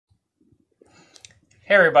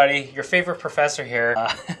Hey everybody, your favorite professor here.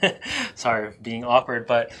 Sorry for being awkward,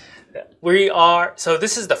 but so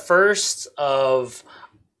this is the first of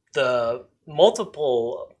the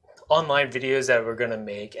multiple online videos that we're going to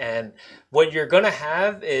make, and what you're going to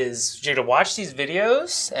have is you're going to watch these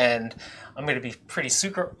videos, and I'm going to be pretty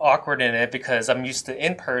super awkward in it because I'm used to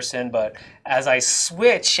in person, but as I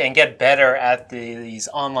switch and get better at these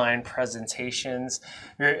online presentations,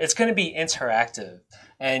 it's going to be interactive.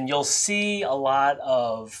 And you'll see a lot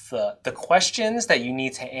of the questions that you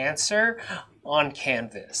need to answer on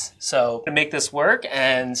Canvas. So to make this work,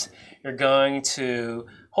 and you're going to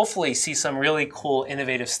hopefully see some really cool,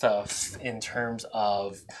 innovative stuff in terms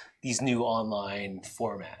of these new online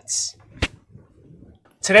formats.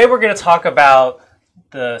 Today we're going to talk about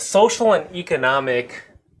the social and economic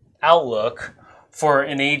outlook for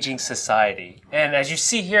an aging society. And as you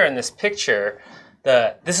see here in this picture,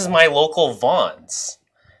 this is my local Vons.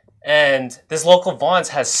 And this local Vons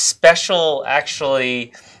has special,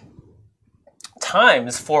 actually,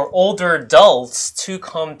 times for older adults to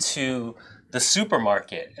come to the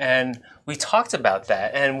supermarket. And we talked about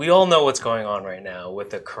that. And we all know what's going on right now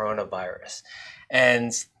with the coronavirus.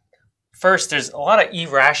 And first, there's a lot of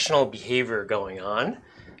irrational behavior going on.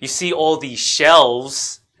 You see all these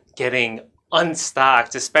shelves getting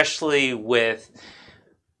unstocked, especially with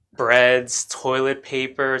breads, toilet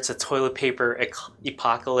paper. It's a toilet paper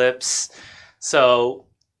apocalypse. So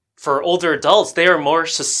for older adults, they are more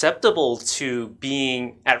susceptible to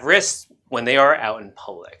being at risk when they are out in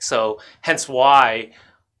public. So hence why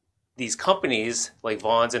these companies like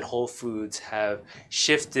Vons and Whole Foods have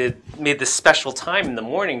made this special time in the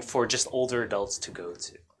morning for just older adults to go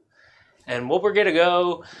to. And what we're going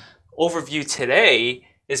to overview today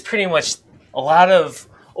is pretty much a lot of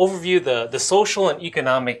overview the social and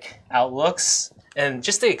economic outlooks and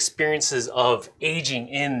just the experiences of aging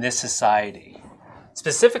in this society.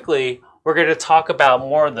 Specifically, we're going to talk about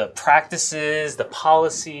more of the practices, the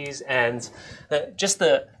policies, and just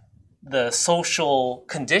the social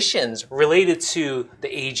conditions related to the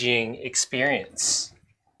aging experience.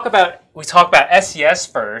 We talk about SES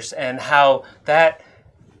first and how that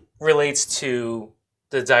relates to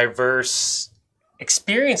the diverse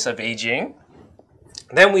experience of aging.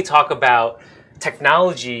 Then we talk about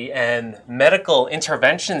technology and medical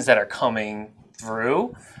interventions that are coming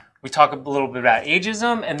through. We talk a little bit about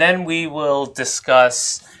ageism, and then we will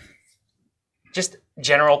discuss just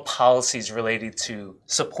general policies related to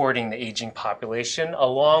supporting the aging population,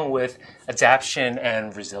 along with adaptation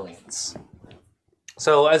and resilience.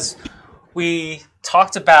 So as we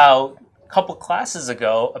talked about a couple classes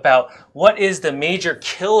ago about what is the major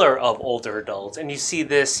killer of older adults, and you see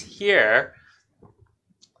this here,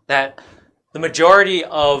 that the majority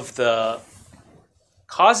of the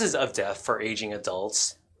causes of death for aging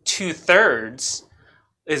adults, 2/3,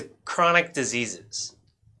 is chronic diseases.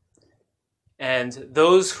 And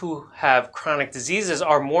those who have chronic diseases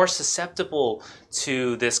are more susceptible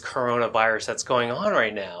to this coronavirus that's going on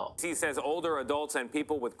right now. He says older adults and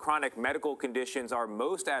people with chronic medical conditions are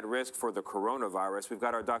most at risk for the coronavirus. We've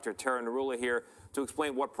got our Dr. Tara Narula here to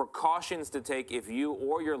explain what precautions to take if you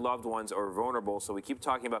or your loved ones are vulnerable. So we keep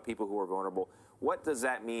talking about people who are vulnerable. What does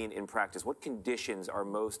that mean in practice? What conditions are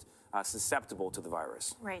most susceptible to the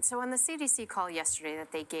virus? Right. So on the CDC call yesterday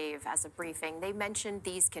that they gave as a briefing, they mentioned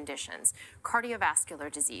these conditions: cardiovascular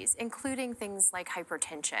disease, including things like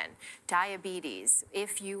hypertension, diabetes,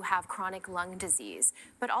 if you have chronic lung disease,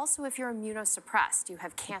 but also if you're immunosuppressed, you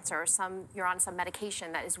have cancer, or you're on some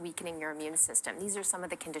medication that is weakening your immune system. These are some of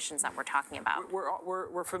the conditions that we're talking about.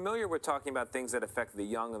 We're familiar with talking about things that affect the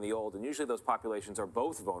young and the old, and usually those populations are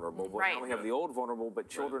both vulnerable. But right. Now we have the old vulnerable, but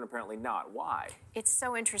children apparently not. Why? It's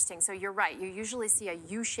so interesting. So you're right. You usually see a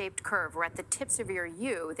U-shaped curve where at the tips of your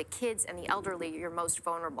U, the kids and the elderly, you're most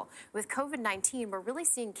vulnerable. With COVID-19, we're really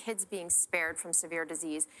seeing kids being spared from severe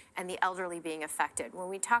disease and the elderly being affected. When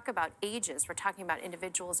we talk about ages, we're talking about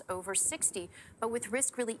individuals over 60, but with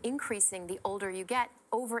risk really increasing the older you get,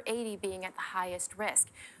 over 80 being at the highest risk.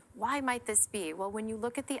 Why might this be? Well, when you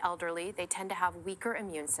look at the elderly, they tend to have weaker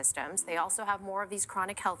immune systems. They also have more of these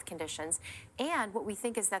chronic health conditions. And what we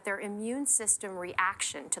think is that their immune system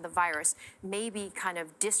reaction to the virus may be kind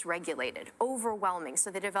of dysregulated, overwhelming.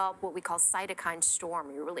 So they develop what we call cytokine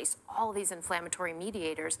storm. You release all these inflammatory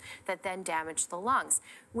mediators that then damage the lungs.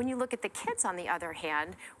 When you look at the kids, on the other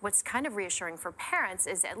hand, what's kind of reassuring for parents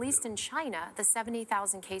is, at least in China, the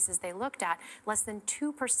 70,000 cases they looked at, less than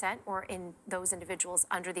 2% were in those individuals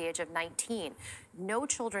under the age of 19. No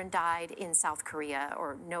children died in South Korea,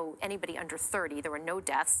 or anybody under 30. There were no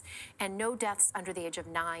deaths, and no deaths under the age of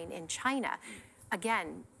 9 in China.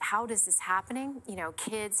 Again, how does this happening? You know,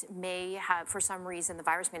 kids may have, for some reason, the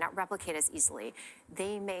virus may not replicate as easily.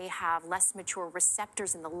 They may have less mature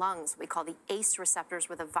receptors in the lungs, we call the ACE receptors,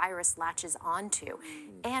 where the virus latches onto.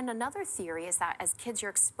 And another theory is that as kids,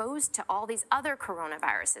 you're exposed to all these other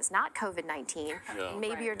coronaviruses, not COVID-19.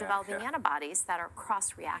 Maybe you're developing antibodies that are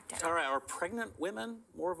cross-reactive. All right, are pregnant women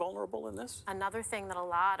more vulnerable in this? Another thing that a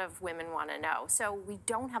lot of women want to know. So we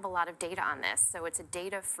don't have a lot of data on this, so it's a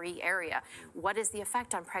data-free area. What is the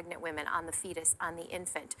effect on pregnant women, on the fetus, on the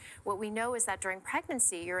infant? What we know is that during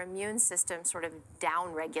pregnancy, your immune system sort of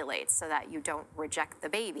down-regulates so that you don't reject the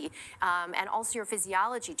baby. And also your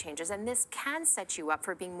physiology changes, and this can set you up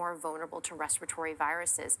for being more vulnerable to respiratory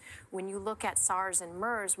viruses. When you look at SARS and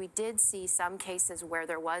MERS, we did see some cases where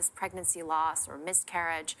there was pregnancy loss or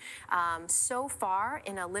miscarriage. So far,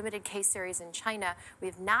 in a limited case series in China, we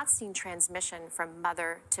have not seen transmission from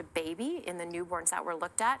mother to baby in the newborns that were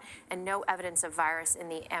looked at, and no evidence of virus in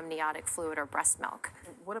the amniotic fluid or breast milk.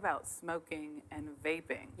 What about smoking and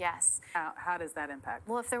vaping? Yes. How does that impact?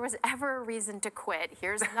 Well, if there was ever a reason to quit,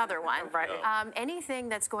 here's another one. Right. Anything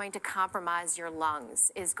that's going to compromise your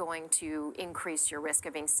lungs is going to increase your risk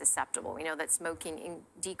of being susceptible. We know that smoking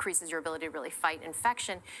decreases your ability to really fight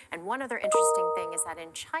infection. And one other interesting thing is that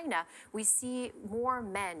in China, we see more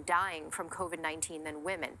men dying from COVID-19 than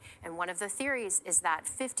women. And one of the theories is that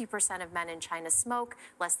 50% of men in China smoke,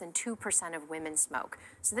 less than 2% of women smoke.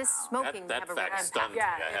 So this smoking That have a fact real stunned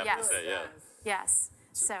impact. me, I have Yes. to say, yeah. Yes.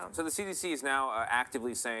 So the CDC is now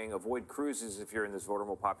actively saying avoid cruises if you're in this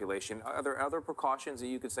vulnerable population. Are there other precautions that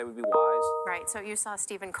you could say would be wise? right, so you saw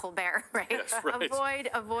Stephen Colbert, right? Yes, right.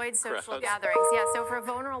 Avoid social Crowds. gatherings. Yeah, so for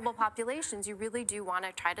vulnerable populations, you really do want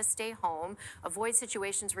to try to stay home, avoid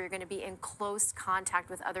situations where you're going to be in close contact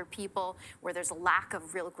with other people, where there's a lack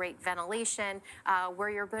of real great ventilation, where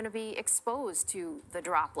you're going to be exposed to the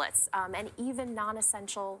droplets, and even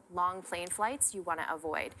non-essential long plane flights you want to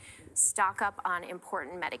avoid. Stock up on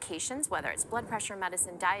important medications, whether it's blood pressure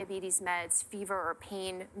medicine, diabetes meds, fever or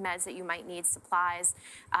pain meds that you might need, supplies.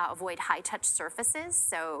 Avoid high-touch surfaces,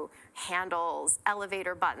 so handles,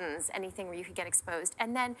 elevator buttons, anything where you could get exposed.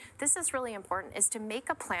 And then, this is really important, is to make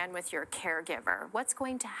a plan with your caregiver. What's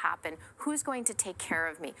going to happen? Who's going to take care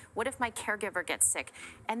of me? What if my caregiver gets sick?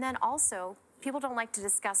 And then also, people don't like to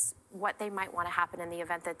discuss what they might want to happen in the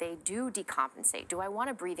event that they do decompensate. Do I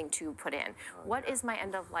want a breathing tube put in? What is my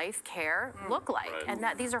end-of-life care look like? Right.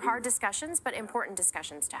 And these are hard discussions, but important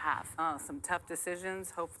discussions to have. Some tough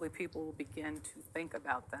decisions. Hopefully people will begin to think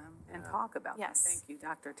about them and talk about Yes. them. Thank you,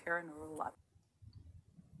 Dr. Tara Narula.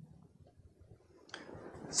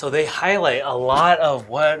 So they highlight a lot of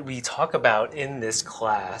what we talk about in this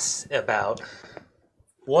class about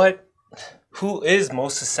who is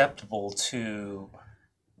most susceptible to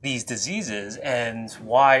these diseases and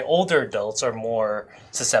why older adults are more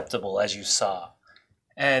susceptible, as you saw.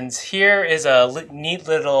 And here is a neat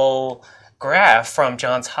little graph from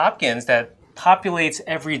Johns Hopkins that populates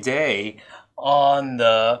every day on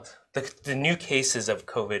the new cases of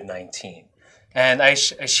COVID-19. And I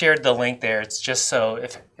shared the link there. It's just so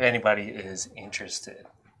if anybody is interested.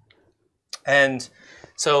 And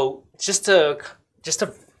so just to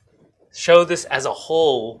show this as a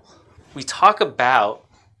whole, we talk about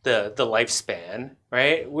the lifespan,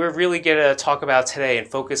 right? We're really going to talk about today and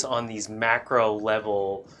focus on these macro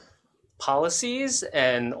level policies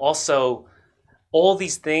and also all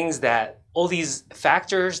these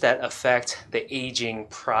factors that affect the aging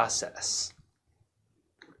process.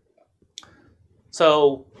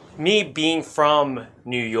 So me being from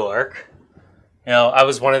New York, I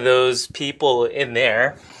was one of those people in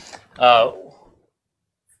there.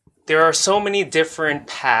 There are so many different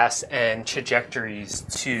paths and trajectories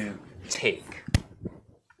to take.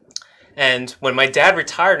 And when my dad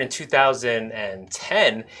retired in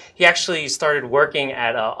 2010, he actually started working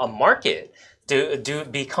at a market,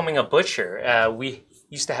 becoming a butcher. We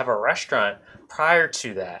used to have a restaurant prior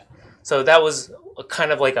to that. So that was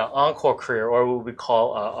kind of like an encore career, or what we would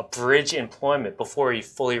call a bridge employment before he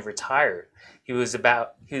fully retired. He was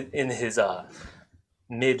in his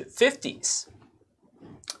mid-50s.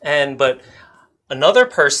 But another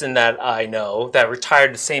person that I know that retired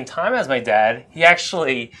at the same time as my dad, he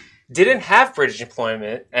actually didn't have bridge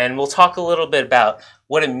employment, and we'll talk a little bit about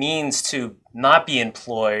what it means to not be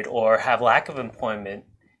employed or have lack of employment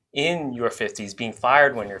in your 50s, being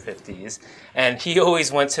fired when you're 50s. And he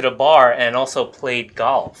always went to the bar and also played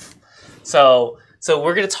golf. So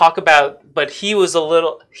we're going to talk about, but he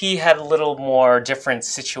had a little more different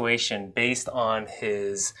situation based on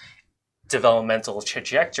his developmental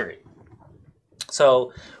trajectory.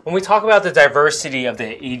 So when we talk about the diversity of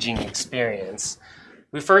the aging experience,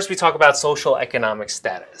 we talk about social economic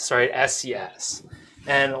status, right? SES.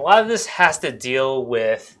 And a lot of this has to deal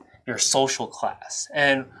with your social class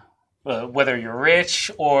and whether you're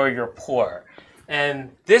rich or you're poor.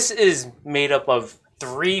 And this is made up of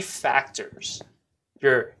 3 factors.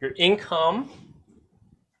 Your income,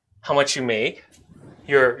 how much you make,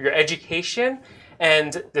 your education,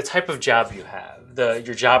 and the type of job you have,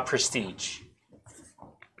 your job prestige.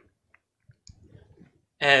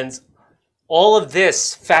 And all of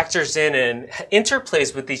this factors in and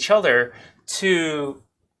interplays with each other to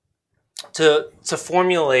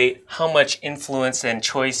formulate how much influence and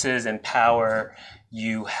choices and power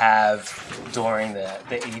you have during the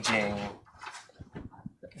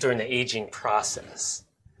aging process,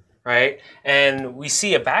 right? And we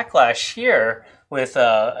see a backlash here with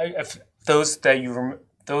those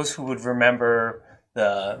who would remember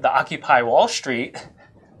the Occupy Wall Street,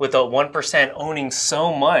 with the 1% owning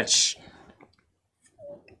so much.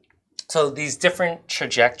 So these different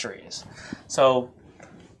trajectories. So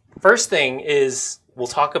first thing we'll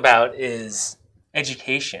talk about is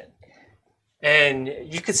education. And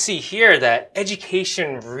you can see here that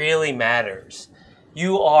education really matters.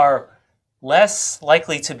 You are less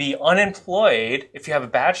likely to be unemployed if you have a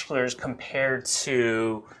bachelor's compared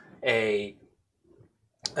to a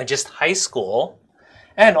just high school.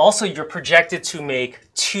 And also you're projected to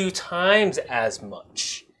make 2 times as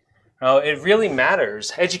much. It really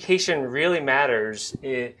matters. Education really matters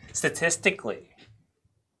statistically.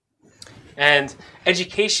 And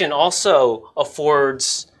education also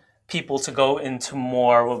affords people to go into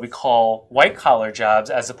more what we call white-collar jobs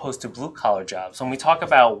as opposed to blue-collar jobs. When we talk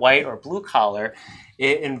about white or blue-collar,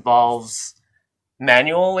 it involves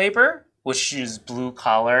manual labor, which is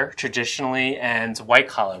blue-collar traditionally, and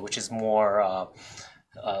white-collar, which is more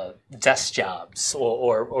desk jobs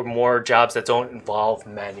or more jobs that don't involve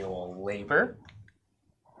manual labor.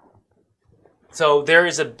 So there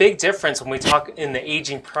is a big difference when we talk in the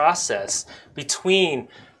aging process between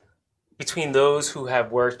those who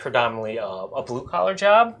have worked predominantly a blue-collar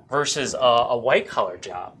job versus a white-collar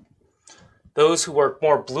job. Those who work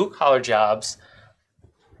more blue-collar jobs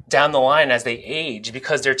down the line as they age,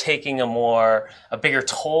 because they're taking a bigger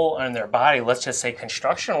toll on their body, let's just say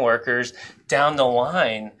construction workers, down the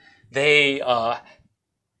line, they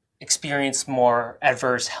experience more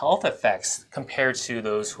adverse health effects compared to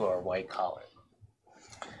those who are white-collar.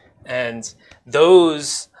 And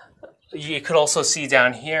those, you could also see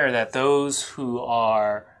down here that those who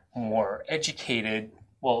are more educated,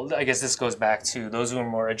 well, I guess this goes back to those who are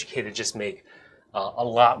more educated just make a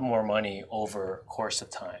lot more money over a course of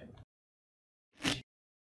time.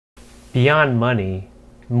 Beyond money,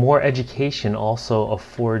 more education also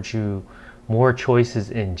affords you more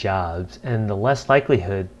choices in jobs and the less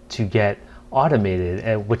likelihood to get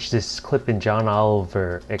automated, which this clip in John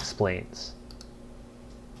Oliver explains.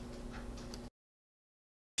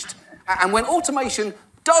 And when automation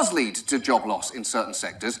does lead to job loss in certain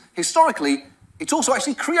sectors, historically, it's also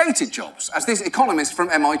actually created jobs, as this economist from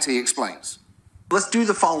MIT explains. Let's do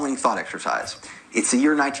the following thought exercise. It's the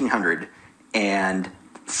year 1900, and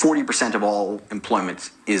 40% of all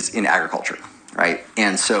employment is in agriculture, right?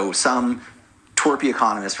 And so some twerpy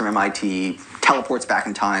economist from MIT teleports back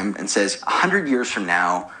in time and says, 100 years from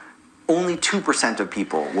now, only 2% of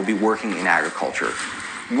people will be working in agriculture.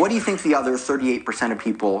 What do you think the other 38% of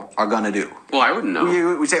people are going to do? Well, I wouldn't know.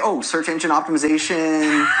 We say, oh, search engine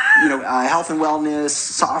optimization, health and wellness,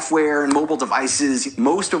 software and mobile devices.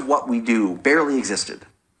 Most of what we do barely existed.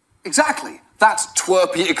 Exactly. That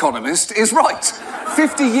twerpy economist is right.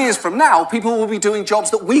 50 years from now, people will be doing jobs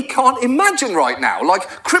that we can't imagine right now, like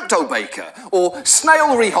crypto baker, or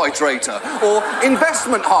snail rehydrator, or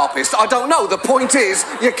investment harpist. I don't know. The point is,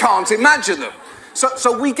 you can't imagine them.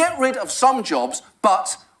 So we get rid of some jobs,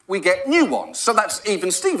 but we get new ones. So that's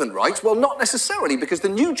even Steven, right? Well, not necessarily, because the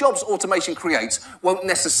new jobs automation creates won't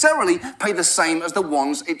necessarily pay the same as the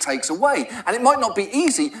ones it takes away. And it might not be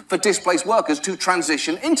easy for displaced workers to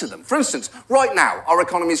transition into them. For instance, right now, our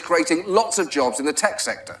economy is creating lots of jobs in the tech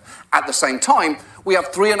sector. At the same time, we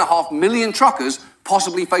have 3.5 million truckers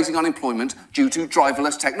possibly facing unemployment due to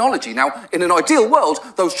driverless technology. Now, in an ideal world,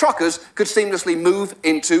 those truckers could seamlessly move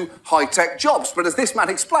into high-tech jobs. But as this man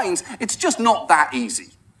explains, it's just not that easy.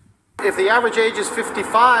 If the average age is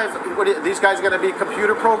 55, what are these guys going to be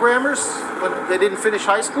computer programmers when they didn't finish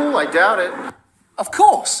high school? I doubt it. Of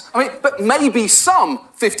course. But maybe some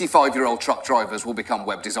 55-year-old truck drivers will become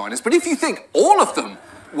web designers. But if you think all of them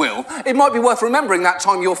will, it might be worth remembering that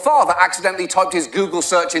time your father accidentally typed his Google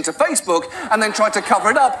search into Facebook and then tried to cover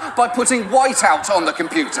it up by putting whiteout on the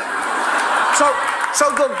computer. So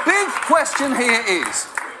the big question here is,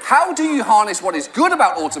 How do you harness what is good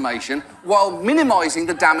about automation while minimizing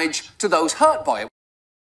the damage to those hurt by it?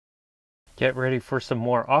 Get ready for some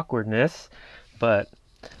more awkwardness, but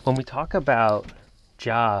when we talk about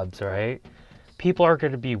jobs, right? People are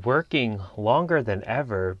going to be working longer than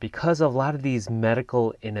ever because of a lot of these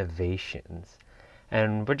medical innovations.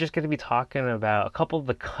 And we're just going to be talking about a couple of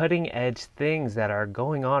the cutting edge things that are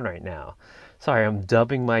going on right now. Sorry, I'm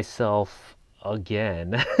dubbing myself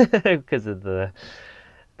again because of the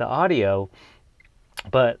audio.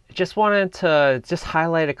 But just wanted to just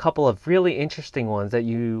highlight a couple of really interesting ones that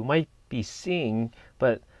you might be seeing,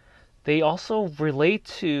 but they also relate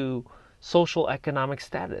to social economic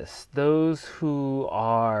status. Those who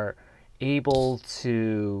are able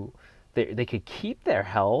to, they could keep their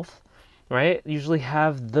health, right? Usually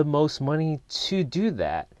have the most money to do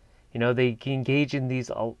that. You know, they can engage in these,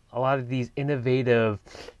 a lot of these innovative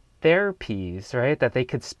therapies, right? That they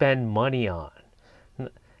could spend money on.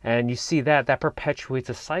 And you see that perpetuates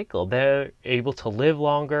a cycle. They're able to live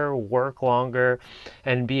longer, work longer,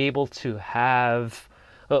 and be able to have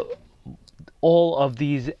all of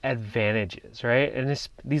these advantages, right? And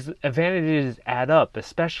these advantages add up,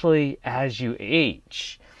 especially as you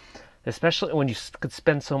age, especially when you could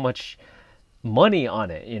spend so much money on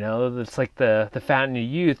it. You know, it's like the fountain of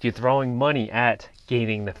youth. You're throwing money at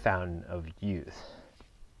gaining the fountain of youth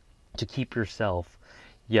to keep yourself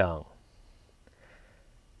young.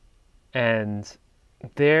 And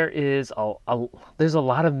there's a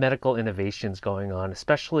lot of medical innovations going on,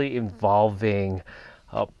 especially involving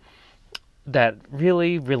that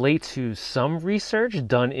really relate to some research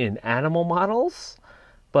done in animal models,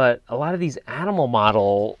 but a lot of these animal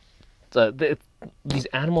model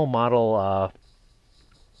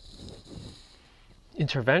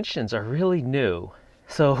interventions are really new.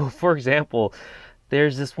 So, for example,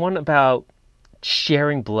 there's this one about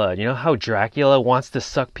sharing blood. You know how Dracula wants to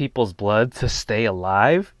suck people's blood to stay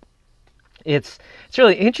alive? It's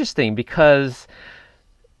really interesting because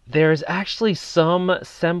there's actually some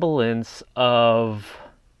semblance of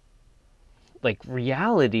like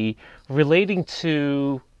reality relating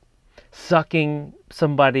to sucking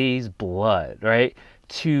somebody's blood, right?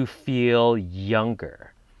 To feel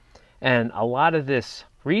younger. And a lot of this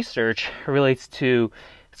research relates to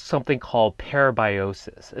something called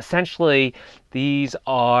parabiosis. Essentially, these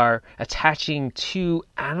are attaching two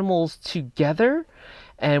animals together,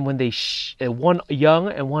 and when they one young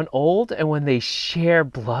and one old, and when they share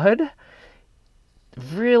blood,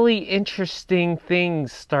 really interesting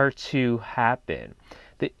things start to happen.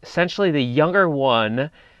 Essentially, the younger one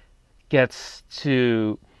gets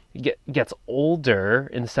older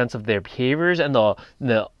in the sense of their behaviors, and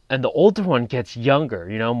the older one gets younger,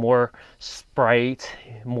 you know, more sprite,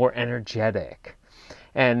 more energetic.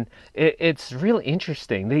 And it's really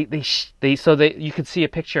interesting. You can see a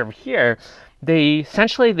picture over here. They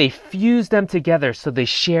fuse them together so they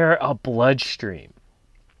share a bloodstream.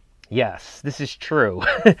 Yes, this is true.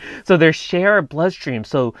 So they share a bloodstream.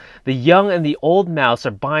 So the young and the old mouse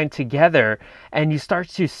are bind together, and you start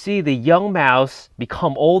to see the young mouse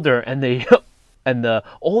become older and the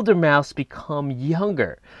older mouse become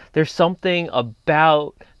younger. There's something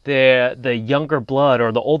about the younger blood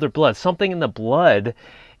or the older blood. Something in the blood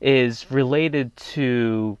is related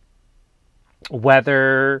to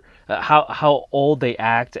whether how old they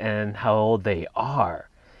act and how old they are.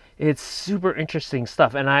 It's super interesting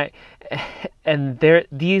stuff, even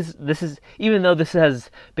though this has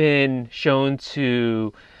been shown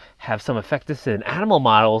to have some effectiveness in animal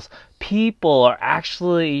models, people are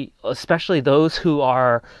actually, especially those who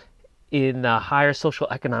are in the higher social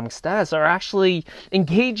economic status, are actually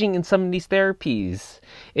engaging in some of these therapies.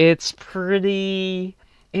 It's pretty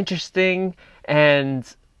interesting,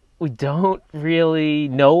 and we don't really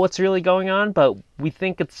know what's really going on, but we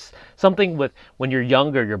think it's something with when you're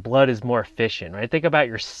younger, your blood is more efficient, right? Think about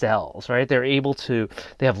your cells, right? They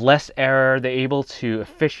have less error, they're able to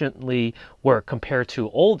efficiently work compared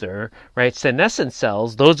to older, right? Senescent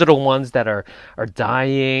cells, those are the ones that are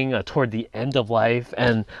dying toward the end of life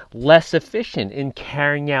and less efficient in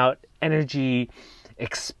carrying out energy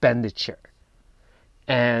expenditure.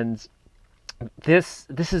 And this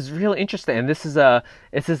is really interesting, and this is a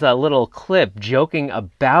little clip joking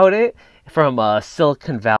about it from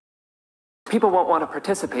Silicon Valley. People won't want to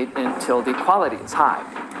participate until the quality is high,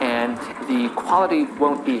 and the quality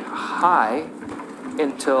won't be high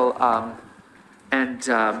until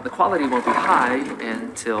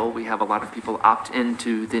we have a lot of people opt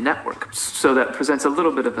into the network. So that presents a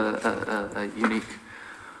little bit of a unique.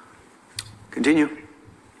 Continue.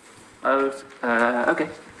 Okay.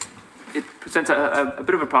 It presents a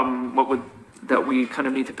bit of a problem. That we kind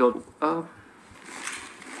of need to build.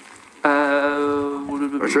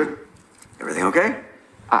 Richard, everything okay?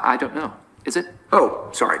 I don't know. Is it? Oh,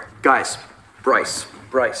 sorry. Guys. Bryce.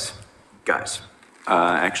 Guys.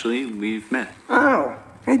 Actually, we've met. Oh,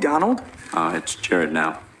 hey, Donald. It's Jared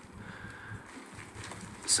now.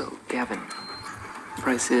 So, Gavin,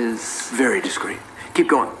 Bryce is... Very discreet. Keep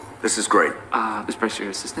going. This is great. Is Bryce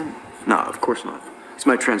your assistant? No, of course not. He's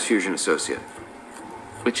my transfusion associate.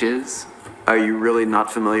 Which is? Are you really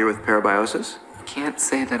not familiar with parabiosis? Can't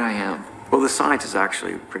say that I am. Well, the science is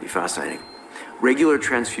actually pretty fascinating. Regular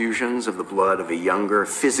transfusions of the blood of a younger,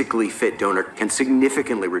 physically fit donor can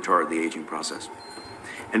significantly retard the aging process.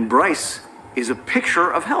 And Bryce is a picture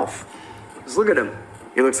of health. Just look at him.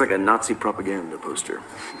 He looks like a Nazi propaganda poster.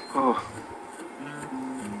 Oh.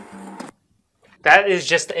 That is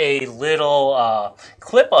just a little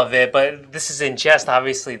clip of it, but this is in jest.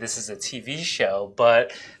 Obviously, this is a TV show,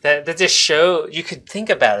 but that just show, you could think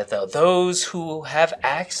about it though. Those who have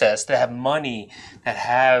access, that have money, that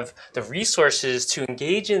have the resources to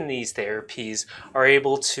engage in these therapies are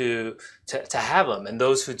able to have them, and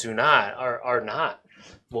those who do not are not,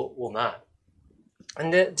 will not.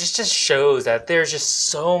 And this just shows that there's just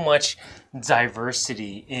so much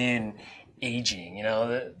diversity in aging. You know,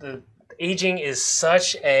 the aging is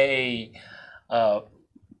such a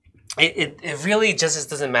it really just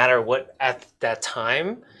doesn't matter what at that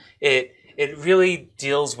time. It really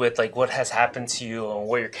deals with like what has happened to you and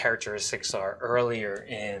what your characteristics are earlier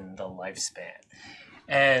in the lifespan.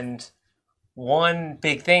 And one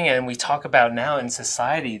big thing, and we talk about now in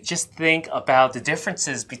society, just think about the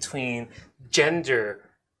differences between gender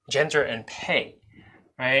and pay,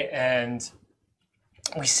 right? And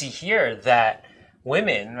we see here that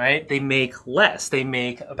women, right, they make less. They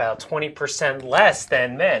make about 20% less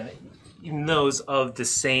than men, even those of the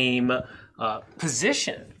same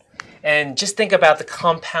position. And just think about the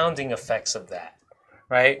compounding effects of that,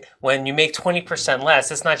 right? When you make 20%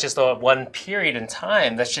 less, it's not just a one period in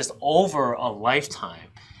time, that's just over a lifetime.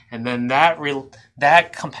 And then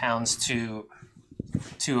that compounds to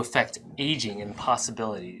affect aging and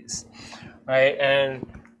possibilities, right? And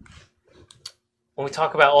when we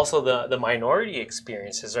talk about also the minority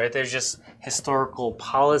experiences, right, there's just historical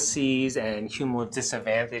policies and cumulative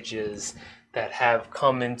disadvantages that have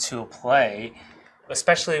come into play,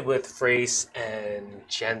 especially with race and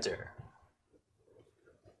gender.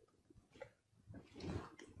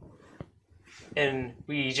 And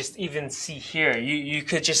we just even see here, you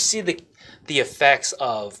could just see the effects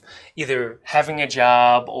of either having a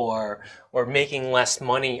job or making less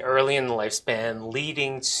money early in the lifespan,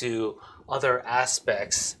 leading to other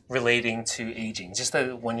aspects relating to aging. Just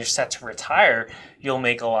that when you're set to retire, you'll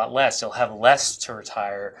make a lot less. You'll have less to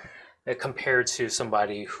retire compared to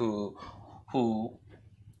somebody who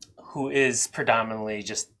is predominantly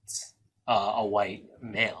just a white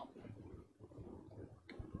male.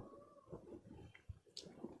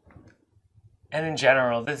 And in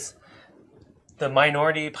general, the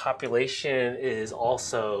minority population is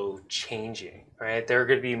also changing, right? There are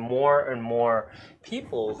going to be more and more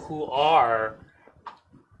people who are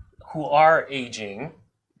aging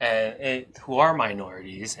and who are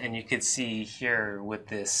minorities, and you could see here with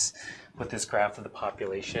this graph of the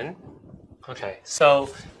population. Okay, so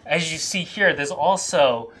as you see here, there's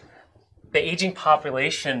also the aging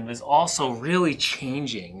population is also really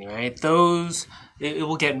changing, right? It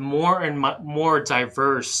will get more and more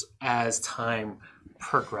diverse as time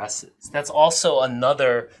progresses. That's also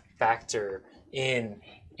another factor in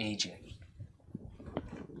aging.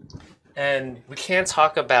 And we can't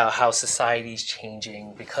talk about how society is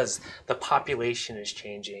changing because the population is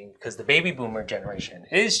changing, because the baby boomer generation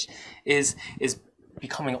is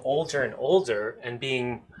becoming older and older and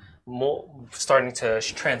being starting to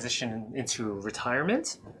transition into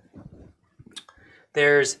retirement.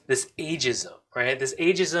 There's this ageism, right? This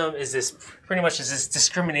ageism is pretty much this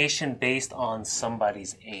discrimination based on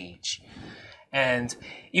somebody's age. And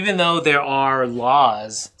even though there are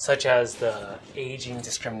laws such as the Aging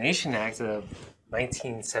Discrimination Act of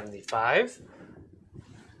 1975,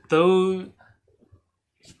 those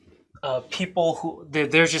people who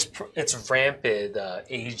it's rampant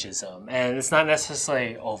ageism, and it's not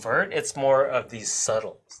necessarily overt. It's more of these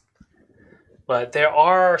subtles. But there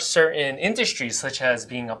are certain industries, such as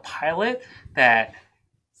being a pilot, that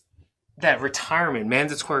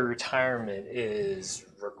mandatory retirement is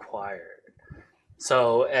required.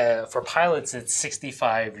 So for pilots, it's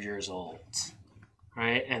 65 years old,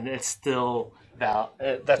 right? And it's still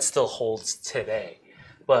that still holds today.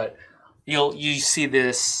 But you see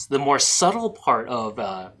this, the more subtle part of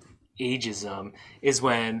ageism is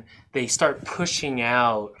when they start pushing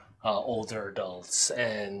out older adults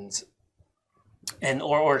and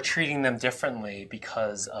or treating them differently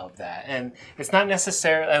because of that. And it's not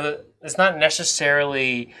necessarily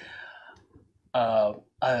a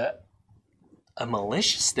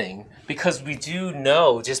malicious thing, because we do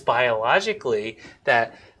know just biologically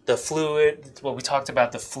that the fluid, what we talked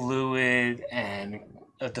about, the fluid and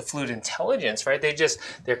the fluid intelligence, right?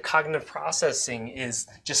 Their cognitive processing is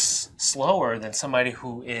just slower than somebody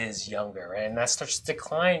who is younger, right? And that starts to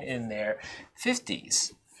decline in their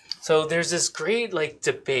 50s. So there's this great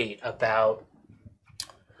debate about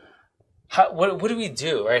what do we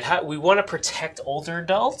do, right? We want to protect older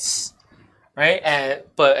adults, right? And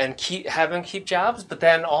have them keep jobs, but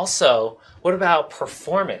then also, what about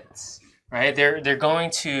performance? Right, they're going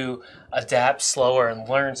to adapt slower and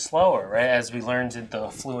learn slower, right? As we learned in the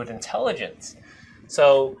fluid intelligence.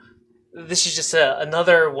 So this is just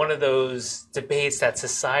another one of those debates that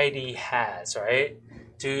society has, right?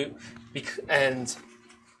 And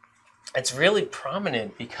it's really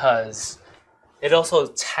prominent because it also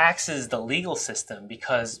taxes the legal system,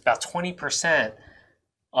 because about 20%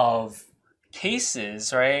 of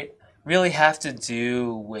cases, right, really have to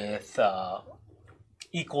do with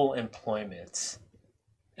equal employment,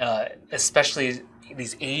 especially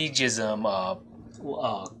these ageism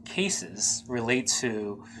cases relate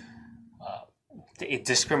to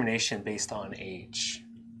discrimination based on age.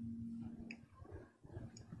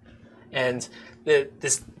 And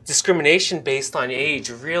this discrimination based on age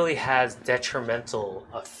really has detrimental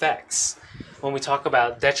effects. When we talk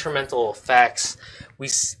about detrimental effects, we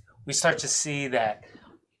start to see that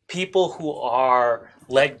people who are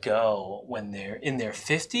let go when they're in their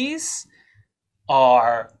 50s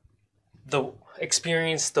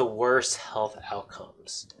experience the worst health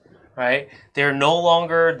outcomes, right? They're no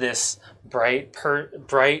longer this bright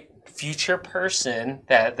future person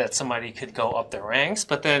that somebody could go up the ranks,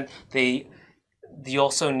 but then you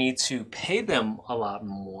also need to pay them a lot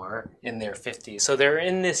more in their 50s. So they're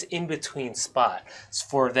in this in-between spot.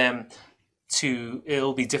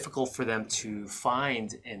 It'll be difficult for them to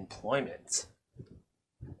find employment.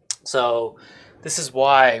 So this is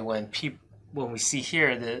why when we see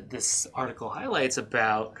here this article highlights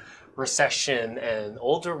about recession and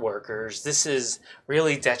older workers, this is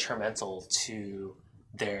really detrimental to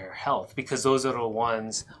their health, because those are the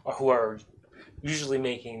ones who are usually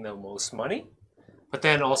making the most money, but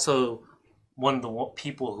then also one of the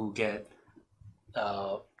people who get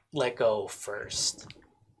let go first.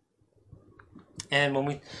 And when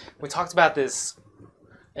we talked about this,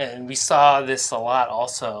 and we saw this a lot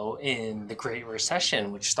also in the Great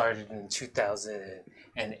Recession, which started in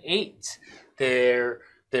 2008. There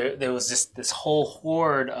was just this whole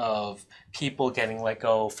horde of people getting let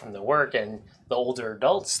go from their work, and the older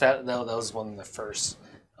adults, that was one of the first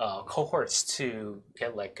cohorts to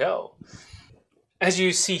get let go. As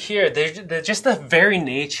you see here, just the very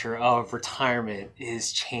nature of retirement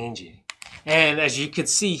is changing. And as you can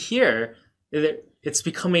see here, it's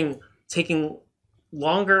taking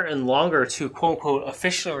longer and longer to quote unquote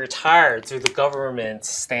officially retire through the government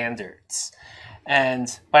standards. And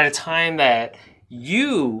by the time that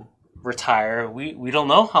you retire, we don't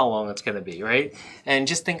know how long it's going to be, right? And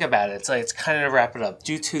just think about it. It's kind of wrap it up.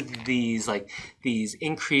 Due to these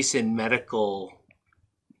increase in medical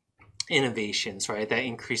innovations, right? That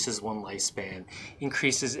increases one lifespan,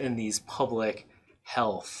 increases in these public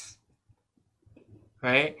health,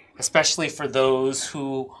 right? Especially for those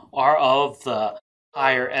who are of the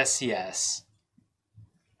higher SES,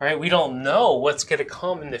 right? We don't know what's going to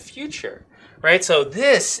come in the future, right? So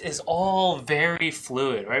this is all very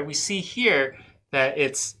fluid, right? We see here that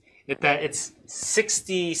it's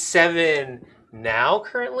 67 now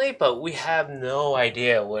currently, but we have no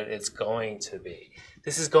idea what it's going to be.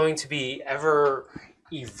 This is going to be ever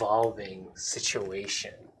evolving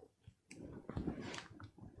situation.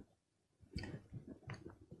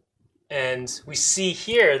 And we see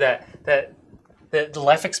here that the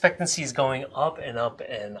life expectancy is going up and up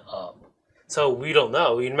and up. So we don't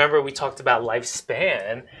know. You remember we talked about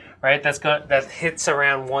lifespan, right? That hits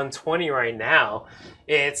around 120 right now.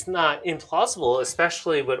 It's not implausible,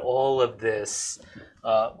 especially with all of this,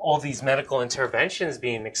 all these medical interventions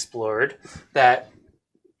being explored, that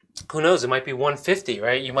who knows, it might be 150,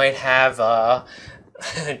 right? You might have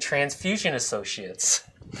transfusion associates,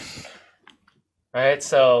 right?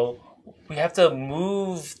 So we have to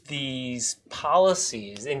move these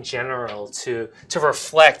policies in general to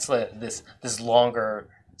reflect this longer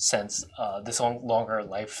sense, this longer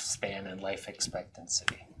lifespan and life expectancy.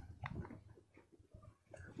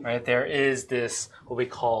 Right, there is this what we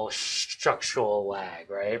call structural lag,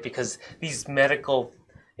 right? Because these medical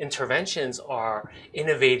interventions are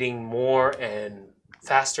innovating more and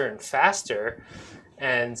faster and faster.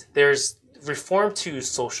 And there's reform to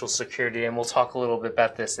Social Security, and we'll talk a little bit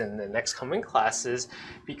about this in the next coming classes,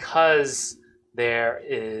 because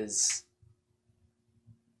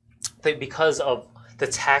because of the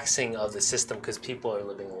taxing of the system, because people are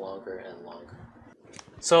living longer and longer.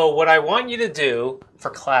 So what I want you to do for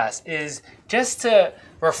class is just to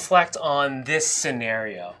reflect on this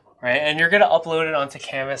scenario, right? And you're going to upload it onto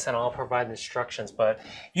Canvas, and I'll provide instructions. But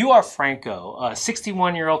you are Franco, a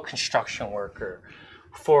 61-year-old construction worker.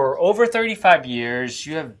 For over 35 years,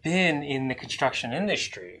 you have been in the construction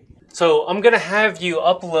industry. So I'm going to have you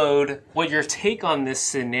upload what your take on this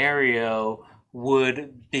scenario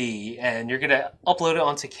would be, and you're going to upload it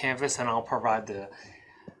onto Canvas, and I'll provide the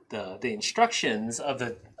instructions of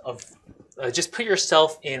just put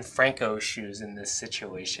yourself in Franco's shoes in this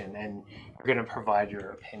situation, and you're going to provide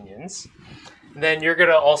your opinions. And then you're going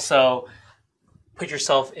to also put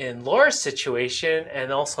yourself in Laura's situation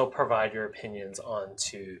and also provide your opinions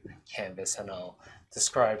onto Canvas, and I'll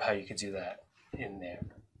describe how you could do that in there.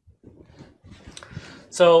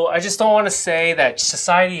 So I just don't want to say that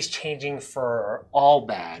society is changing for all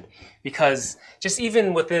bad, because just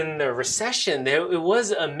even within the recession, it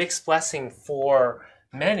was a mixed blessing for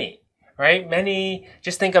many, right? Many,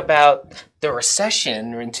 just think about the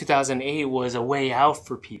recession in 2008 was a way out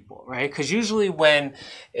for people, right? Because usually when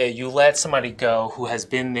you let somebody go who has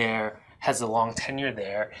been there, has a long tenure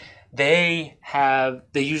there, they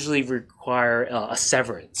usually require a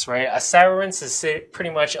severance, right? A severance is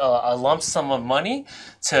pretty much a lump sum of money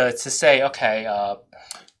to say, okay,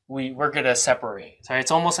 we're gonna separate. So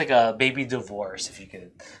it's almost like a baby divorce, if you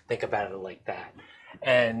could think about it like that.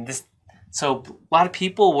 And so a lot of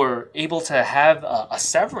people were able to have a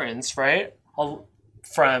severance, right?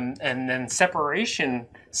 And then separation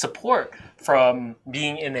support from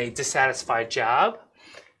being in a dissatisfied job,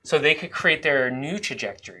 so they could create their new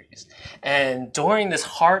trajectories. And during this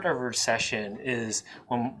heart of recession is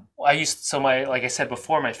when like I said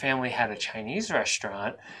before, my family had a Chinese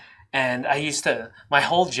restaurant, and my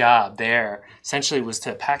whole job there essentially was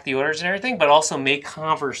to pack the orders and everything, but also make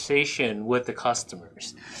conversation with the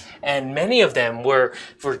customers. And many of them were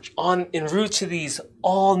en route to these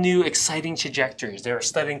all new exciting trajectories. They were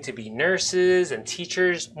studying to be nurses and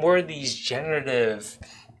teachers, more of these generative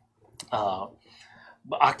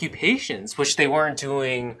occupations, which they weren't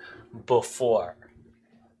doing before.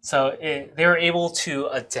 So they were able to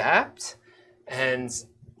adapt, and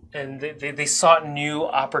they sought new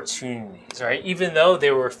opportunities, right? Even though they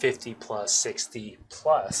were 50 plus, 60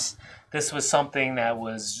 plus, this was something that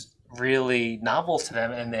was really novel to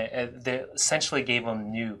them, and they essentially gave them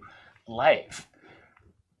new life,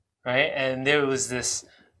 right? And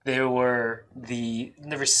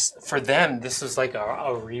for them, this was like a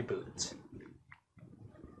reboot.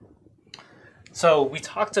 So we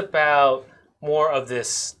talked about more of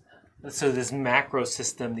this macro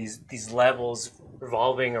system, these levels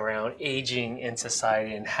revolving around aging in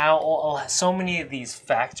society, and how so many of these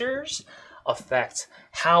factors affect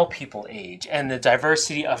how people age, and the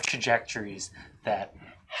diversity of trajectories that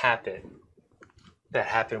happen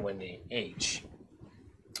when they age.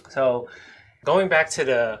 So going back to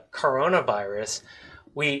the coronavirus,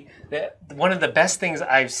 one of the best things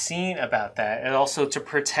I've seen about that, and also to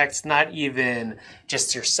protect not even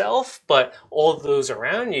just yourself, but all of those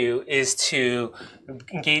around you, is to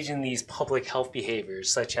engage in these public health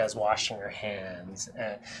behaviors, such as washing your hands.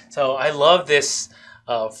 And so I love this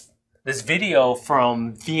video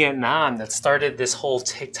from Vietnam that started this whole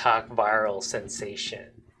TikTok viral sensation.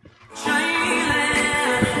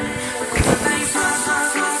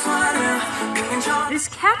 This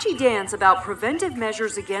catchy dance about preventive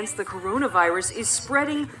measures against the coronavirus is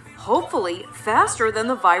spreading, hopefully, faster than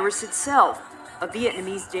the virus itself. A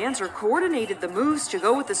Vietnamese dancer coordinated the moves to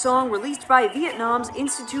go with the song released by Vietnam's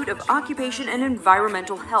Institute of Occupation and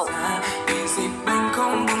Environmental Health.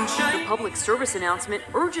 The public service announcement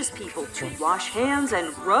urges people to wash hands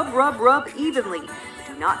and rub evenly.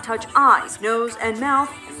 Do not touch eyes, nose, and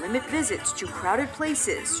mouth, and limit visits to crowded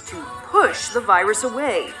places to push the virus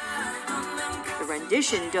away. The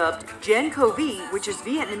rendition, dubbed Gen COVID, which is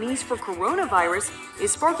Vietnamese for coronavirus,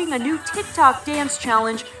 is sparking a new TikTok dance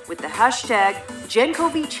challenge with the hashtag Gen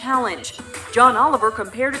COVID Challenge. John Oliver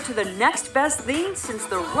compared it to the next best thing since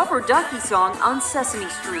the Rubber Ducky song on Sesame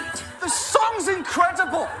Street. The song's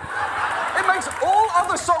incredible! It makes all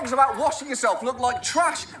other songs about washing yourself look like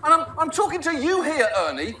trash. And I'm talking to you here,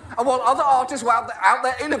 Ernie, and while other artists were out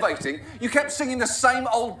there innovating, you kept singing the same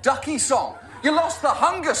old Ducky song. You lost the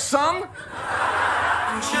hunger, son!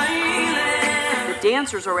 The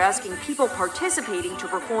dancers are asking people participating to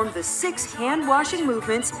perform the 6 hand-washing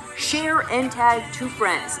movements, share and tag 2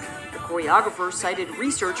 friends. The choreographers cited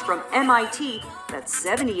research from MIT that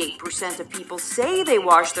 78% of people say they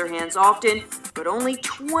wash their hands often, but only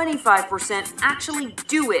 25% actually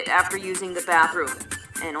do it after using the bathroom,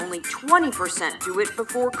 and only 20% do it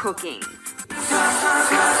before cooking.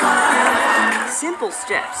 Simple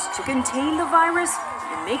steps to contain the virus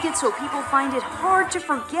and make it so people find it hard to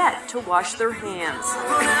forget to wash their hands.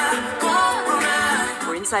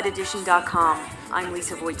 For InsideEdition.com, I'm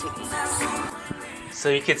Lisa Wojcicki. So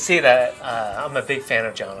you can see that I'm a big fan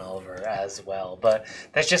of John Oliver as well, but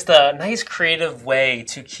that's just a nice creative way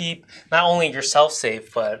to keep not only yourself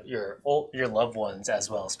safe, but your loved ones as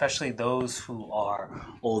well, especially those who are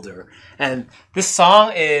older. And this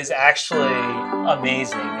song is actually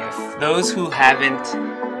amazing. If those who haven't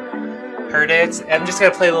heard it, I'm just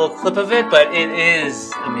going to play a little clip of it, but it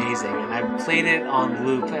is amazing. And I played it on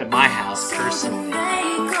loop at my house personally.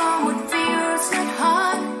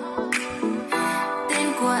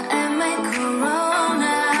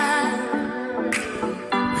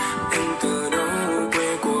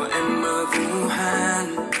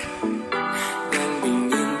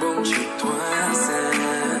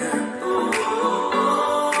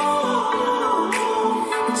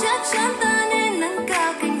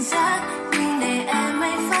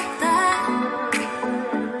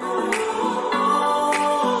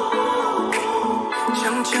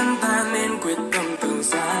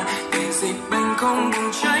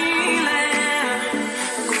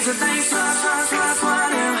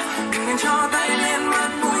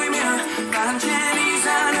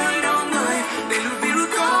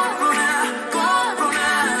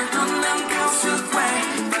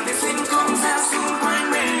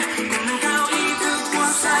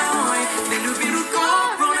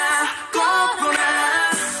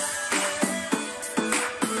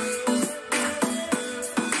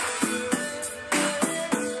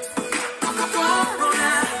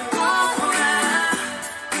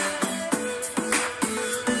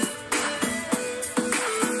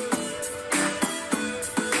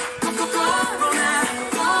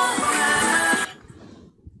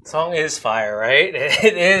 Song is fire, right?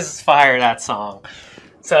 It is fire, that song.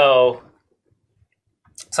 So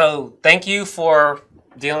thank you for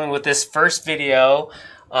dealing with this first video.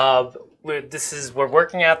 We're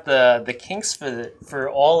working out the kinks for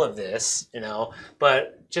all of this, you know.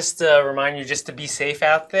 But just to remind you, just to be safe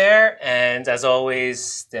out there, and as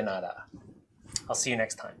always, de nada. I'll see you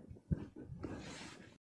next time.